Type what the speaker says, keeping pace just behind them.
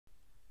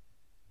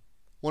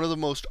One of the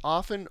most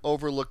often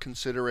overlooked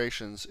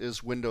considerations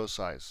is window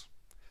size.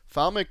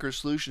 FileMaker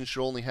solutions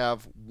should only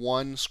have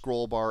one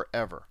scroll bar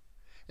ever,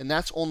 and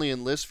that's only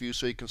in list view,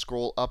 so you can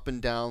scroll up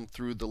and down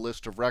through the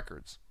list of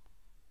records.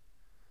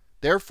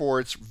 Therefore,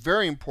 it's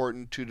very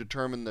important to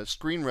determine the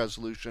screen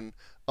resolution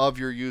of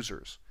your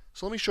users.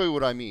 So let me show you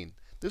what I mean.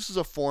 This is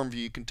a form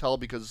view. You can tell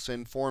because it's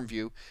in form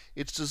view.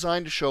 It's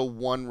designed to show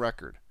one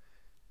record.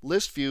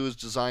 List view is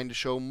designed to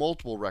show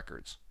multiple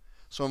records.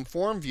 So in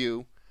form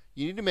view,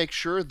 you need to make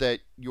sure that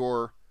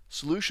your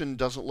solution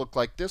doesn't look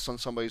like this on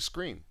somebody's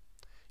screen.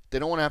 They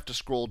don't want to have to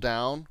scroll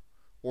down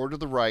or to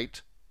the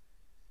right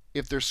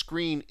if their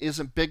screen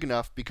isn't big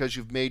enough because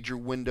you've made your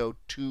window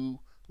too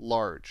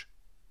large.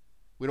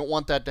 We don't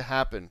want that to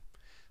happen.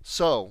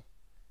 So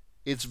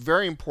it's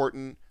very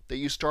important that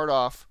you start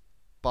off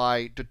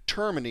by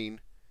determining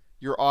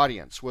your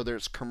audience, whether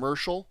it's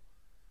commercial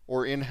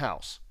or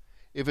in-house.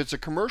 If it's a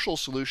commercial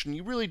solution,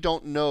 you really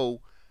don't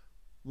know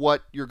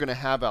what you're going to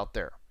have out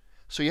there.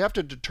 So you have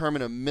to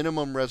determine a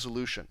minimum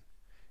resolution.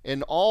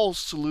 And all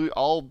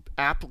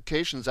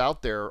applications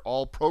out there,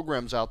 all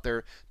programs out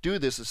there do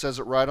this. It says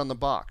it right on the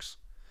box.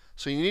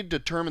 So you need to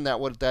determine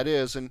what that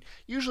is, and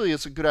usually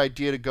it's a good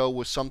idea to go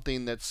with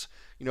something that's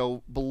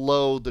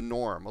below the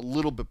norm, a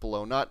little bit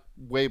below, not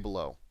way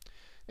below.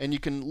 And you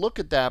can look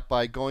at that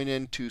by going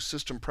into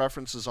System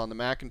Preferences on the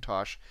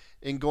Macintosh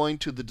and going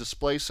to the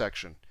Display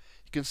section.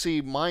 You can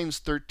see mine's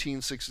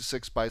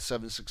 1366 by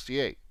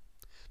 768.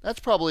 That's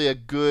probably a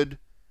good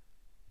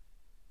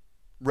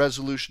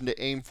resolution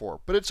to aim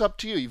for, but it's up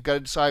to you. You've got to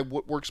decide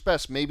what works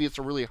best. Maybe it's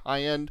a really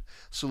high-end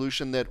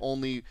solution that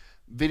only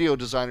video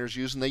designers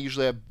use, and they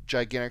usually have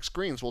gigantic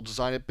screens. We'll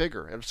design it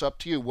bigger, and it's up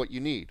to you what you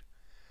need.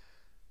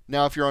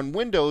 Now, if you're on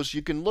Windows,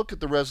 you can look at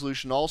the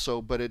resolution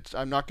also, but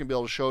I'm not going to be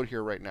able to show it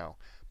here right now.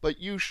 But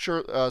you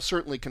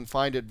certainly can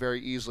find it very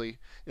easily.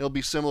 It'll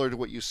be similar to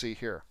what you see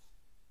here.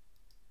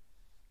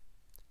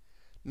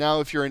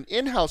 Now, if you're an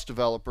in-house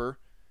developer,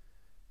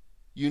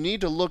 you need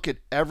to look at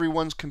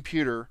everyone's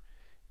computer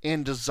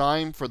and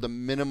design for the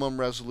minimum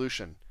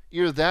resolution.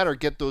 Either that or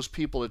get those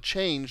people to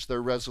change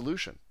their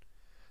resolution.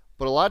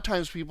 But a lot of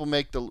times people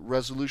make the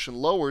resolution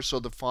lower so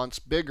the font's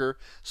bigger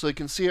so they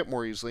can see it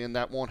more easily, and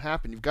that won't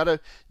happen.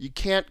 You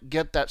can't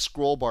get that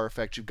scroll bar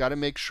effect. You've got to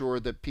make sure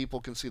that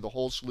people can see the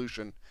whole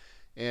solution,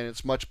 and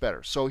it's much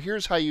better. So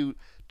here's how you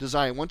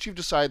design. Once you've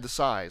decided the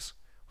size,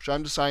 which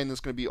I'm deciding is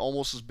going to be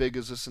almost as big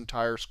as this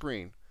entire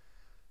screen,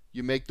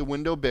 you make the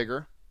window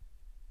bigger.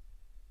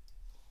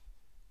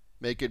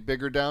 Make it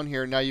bigger down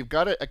here. Now you've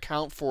got to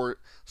account for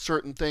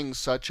certain things,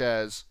 such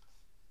as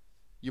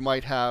you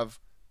might have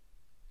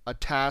a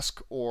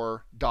task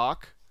or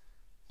dock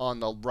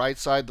on the right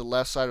side, the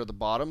left side, or the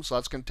bottom. So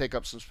that's going to take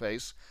up some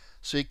space.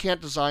 So you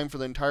can't design for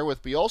the entire width,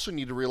 but you also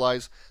need to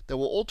realize that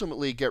we'll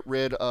ultimately get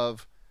rid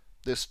of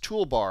this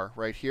toolbar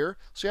right here.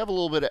 So you have a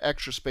little bit of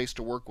extra space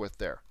to work with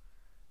there.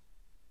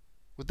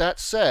 With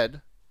that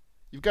said,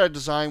 you've got to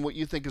design what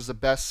you think is the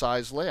best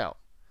size layout.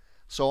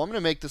 So I'm going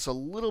to make this a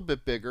little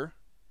bit bigger.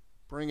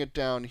 Bring it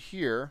down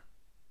here.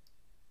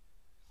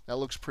 That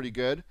looks pretty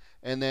good.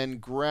 And then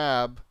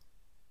grab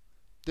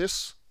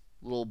this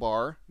little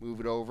bar,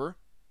 move it over.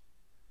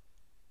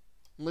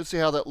 And let's see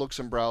how that looks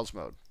in browse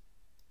mode.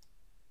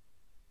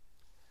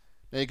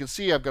 Now you can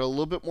see I've got a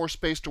little bit more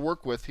space to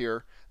work with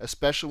here,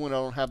 especially when I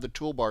don't have the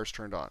toolbars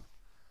turned on.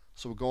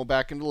 So we're going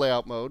back into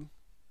layout mode.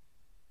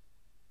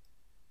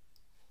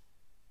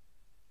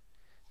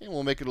 And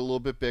we'll make it a little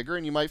bit bigger,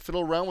 and you might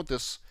fiddle around with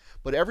this,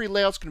 but every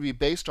layout's going to be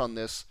based on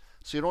this,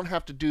 so you don't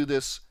have to do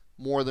this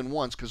more than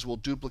once because we'll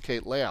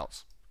duplicate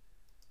layouts.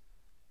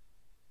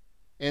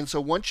 And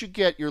so once you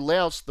get your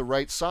layouts the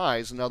right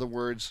size, in other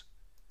words,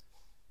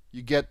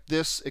 you get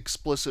this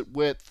explicit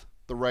width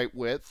the right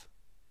width,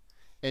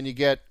 and you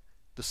get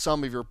the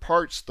sum of your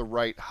parts the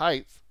right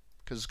height,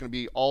 because it's going to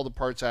be all the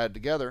parts added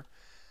together,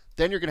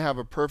 then you're going to have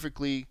a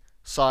perfectly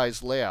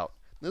sized layout.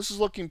 This is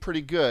looking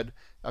pretty good.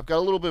 I've got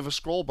a little bit of a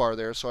scroll bar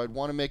there, so I'd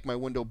want to make my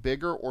window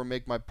bigger or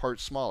make my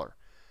parts smaller.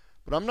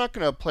 But I'm not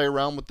going to play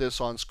around with this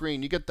on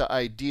screen. You get the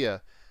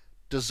idea.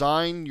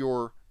 Design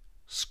your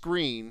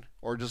screen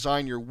or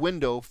design your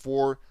window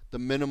for the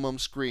minimum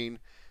screen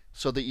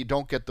so that you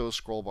don't get those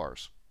scroll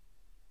bars.